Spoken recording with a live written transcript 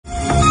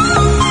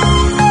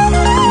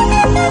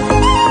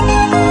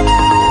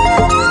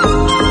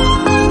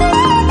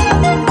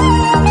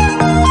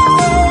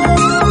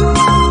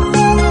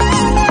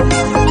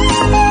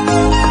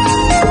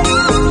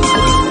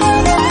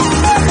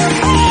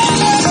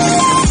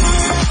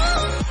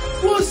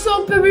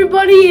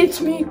everybody,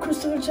 it's me,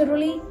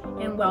 ChristopherCheruvally,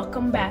 and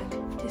welcome back to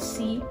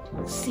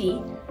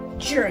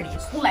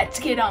CCJourneys. Let's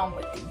get on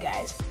with it,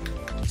 guys.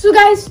 So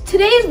guys,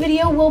 today's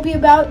video will be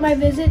about my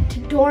visit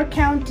to Door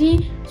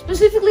County,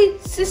 specifically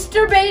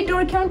Sisterbay,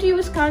 Door County,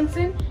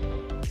 Wisconsin.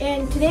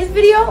 And today's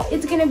video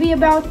is going to be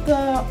about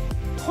the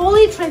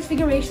Holy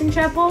Transfiguration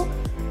Chapel,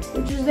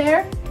 which is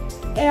there.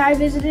 And I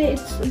visited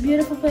it. It's a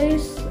beautiful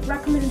place.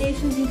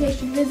 Recommendations, you guys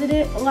should visit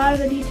it. A lot of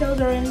the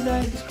details are in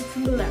the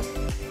description below.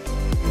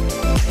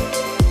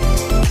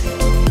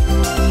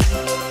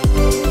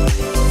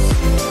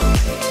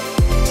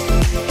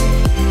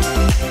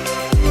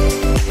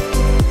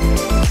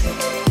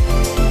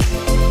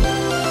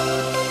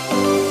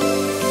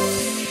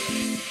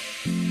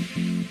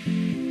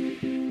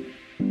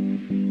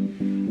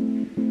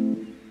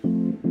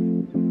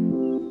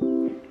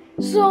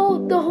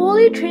 So, the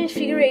Holy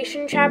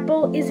Transfiguration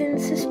Chapel is in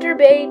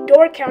Sisterbay,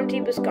 Door County,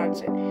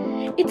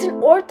 Wisconsin. It's an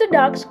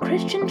Orthodox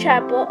Christian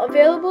chapel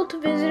available to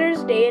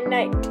visitors day and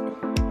night.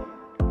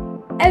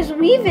 As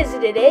we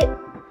visited it,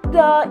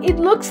 it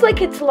looks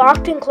like it's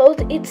locked and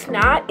closed. It's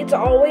not. It's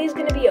always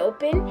going to be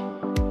open.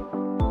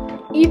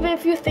 Even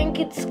if you think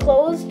it's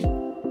closed,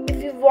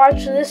 if you've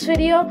watched this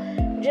video,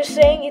 just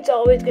saying it's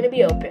always going to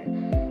be open.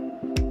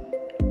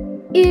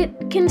 It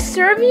can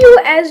serve you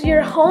as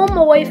your home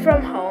away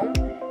from home.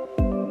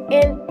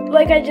 And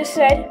like I just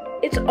said,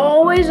 it's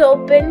always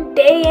open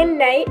day and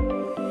night.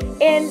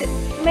 And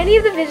many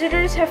of the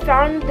visitors have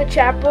found the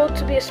chapel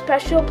to be a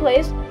special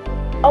place.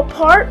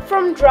 Apart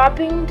from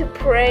dropping to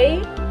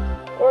pray,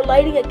 or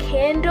lighting a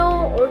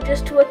candle, or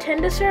just to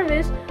attend a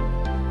service,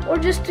 or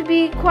just to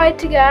be quiet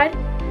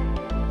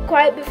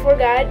before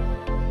God,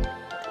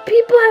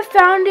 people have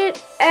found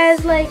it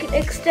as like an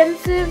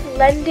extensive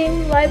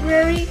lending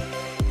library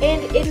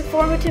and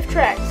informative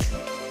tracts.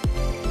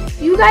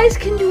 You guys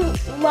can do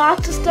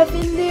lots of stuff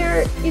in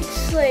there. It's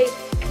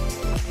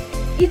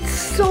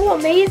so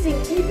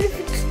amazing, even if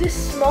it's this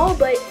small,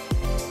 but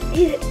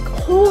it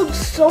holds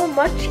so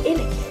much in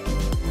it.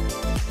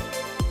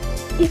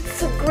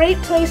 It's a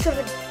great place of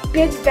a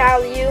great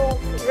value,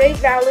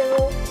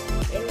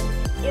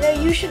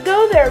 and you should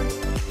go there.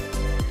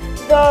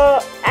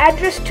 The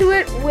address to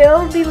it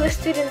will be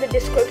listed in the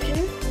description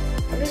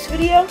of this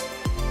video,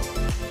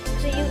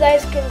 so you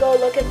guys can go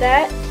look at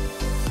that.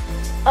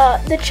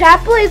 The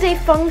chapel is a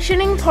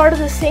functioning part of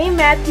the St.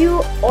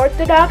 Matthew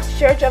Orthodox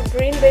Church of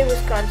Green Bay,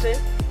 Wisconsin,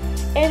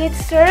 and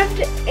it's served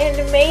and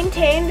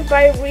maintained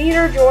by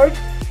Reader George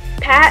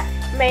Pat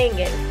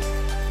Mangan,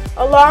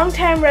 a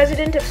longtime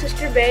resident of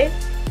Sisterbay,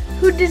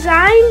 who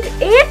designed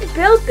and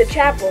built the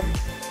chapel.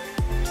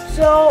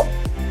 So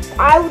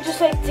I would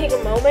just like to take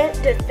a moment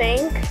to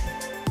thank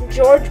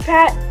George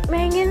Pat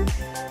Mangan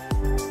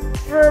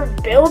for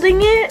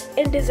building it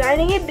and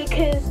designing it,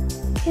 because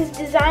his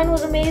design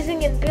was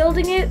amazing, and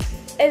building it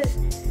as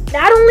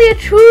not only a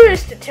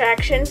tourist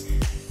attraction,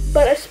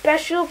 but a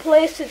special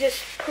place to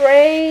just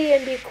pray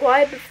and be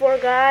quiet before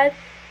God.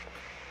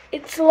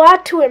 It's a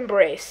lot to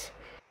embrace.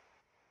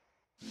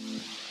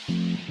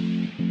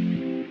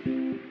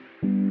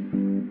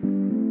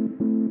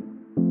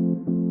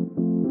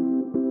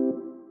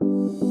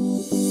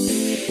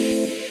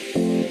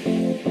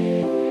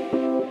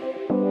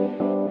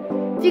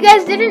 If you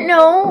guys didn't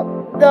know,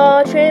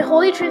 the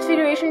Holy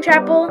Transfiguration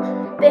Chapel,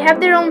 they have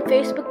their own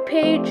Facebook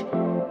page,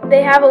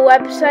 they have a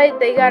website,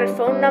 they got a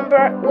phone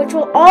number, which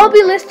will all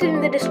be listed in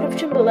the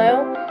description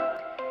below.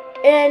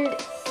 And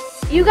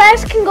you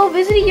guys can go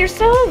visit it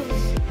yourselves.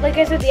 Like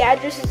I said, the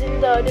address is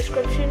in the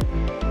description.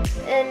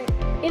 And,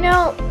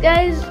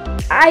 guys,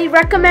 I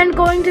recommend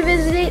going to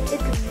visit it.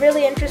 It's a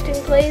really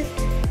interesting place.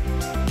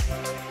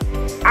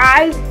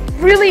 I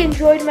really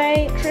enjoyed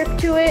my trip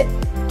to it.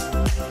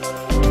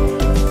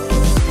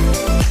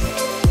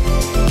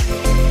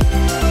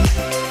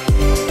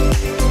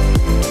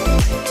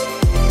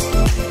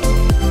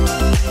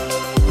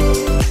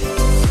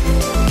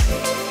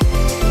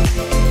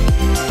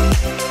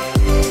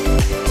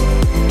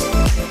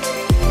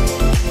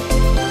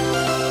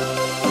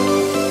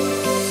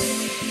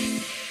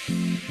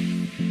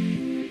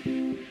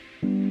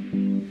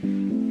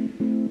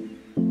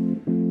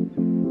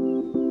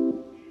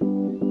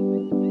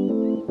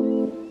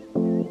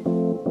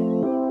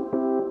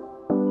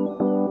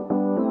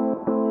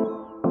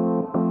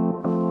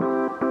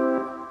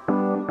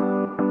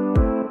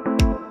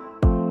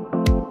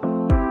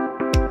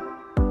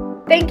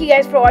 Thank you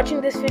guys for watching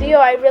this video.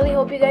 I really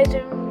hope you guys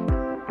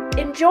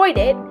enjoyed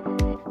it.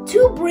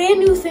 2 brand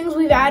new things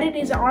we've added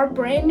is our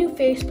brand new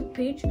Facebook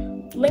page,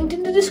 linked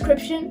in the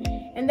description,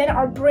 and then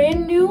our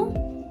brand new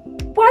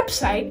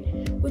website,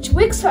 which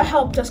Wix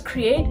helped us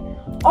create,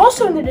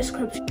 also in the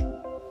description.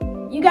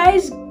 You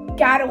guys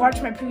gotta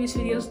watch my previous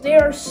videos. They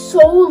are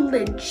so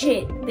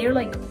legit. They're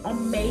like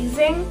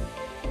amazing,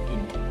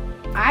 and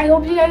I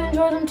hope you guys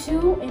enjoy them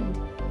too. And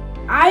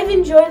I've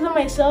enjoyed them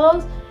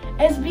myself.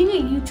 As being a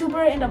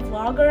YouTuber and a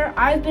vlogger,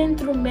 I've been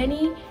through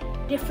many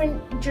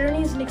different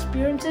journeys and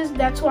experiences.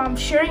 That's why I'm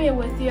sharing it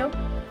with you.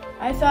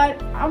 I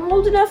thought I'm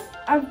old enough.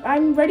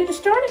 I'm ready to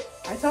start it.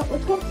 I thought,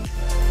 let's go.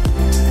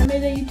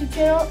 made a YouTube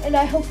channel, and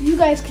I hope you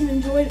guys can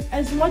enjoy it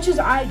as much as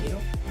I do.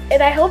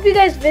 And I hope you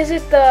guys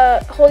visit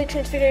the Holy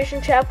Transfiguration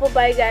Chapel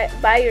by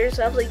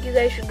yourself. Like, you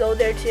guys should go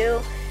there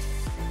too.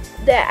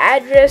 The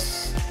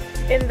address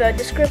in the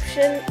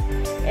description.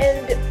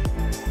 And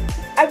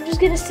I'm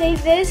just gonna say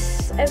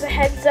this as a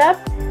heads up.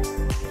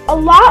 A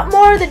lot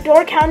more of the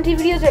Door County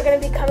videos are gonna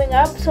be coming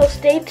up, so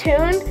stay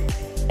tuned.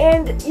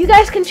 And you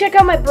guys can check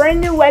out my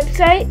brand new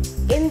website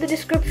in the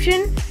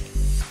description.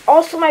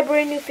 Also my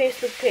brand new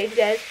Facebook page,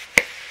 guys.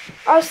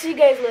 I'll see you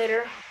guys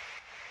later.